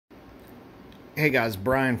Hey guys,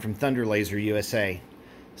 Brian from Thunder Laser USA.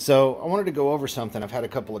 So I wanted to go over something I've had a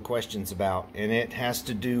couple of questions about, and it has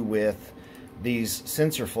to do with these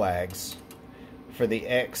sensor flags for the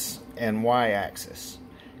X and Y axis.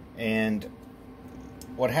 And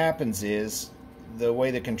what happens is, the way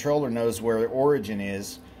the controller knows where the origin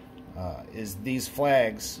is these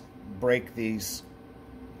flags break these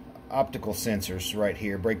optical sensors right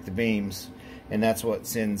here, break the beams, and that's what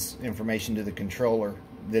sends information to the controller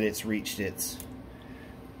that it's reached its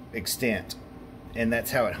extent, and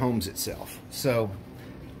that's how it homes itself. So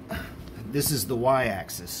this is the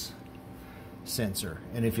Y-axis sensor,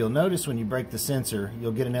 and if you'll notice, when you break the sensor,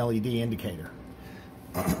 you'll get an LED indicator.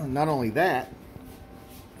 Not only that,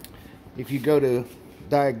 if you go to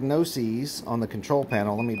diagnoses on the control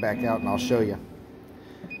panel, let me back out and I'll show you.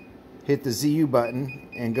 Hit the ZU button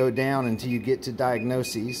and go down until you get to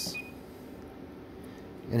diagnoses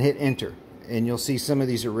and hit enter, and you'll see some of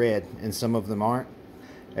these are red and some of them aren't.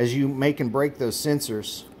 As you make and break those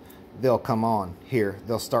sensors, they'll come on here,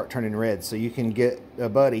 they'll start turning red, so you can get a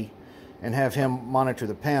buddy and have him monitor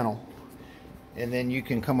the panel, and then you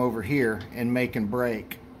can come over here and make and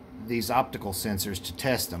break these optical sensors to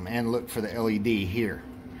test them and look for the LED here.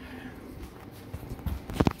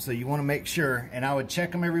 So you want to make sure, and I would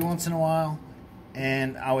check them every once in a while,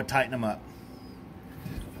 and I would tighten them up.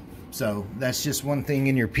 So that's just one thing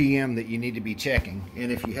in your PM that you need to be checking.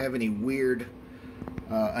 And if you have any weird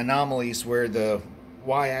anomalies where the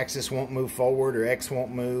Y-axis won't move forward or X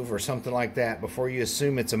won't move or something like that, before you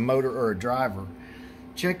assume it's a motor or a driver,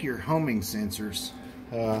 check your homing sensors,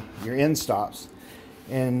 your end stops,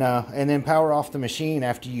 and then power off the machine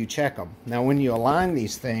after you check them. Now when you align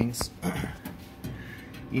these things,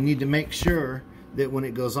 you need to make sure that when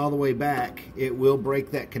it goes all the way back, it will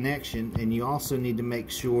break that connection, and you also need to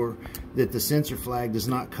make sure that the sensor flag does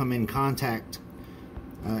not come in contact.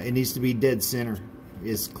 It needs to be dead center,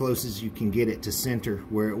 as close as you can get it to center,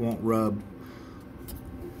 where it won't rub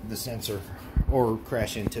the sensor or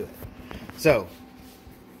crash into it. So,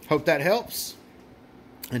 hope that helps.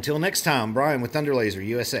 Until next time, Brian with Thunder Laser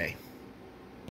USA.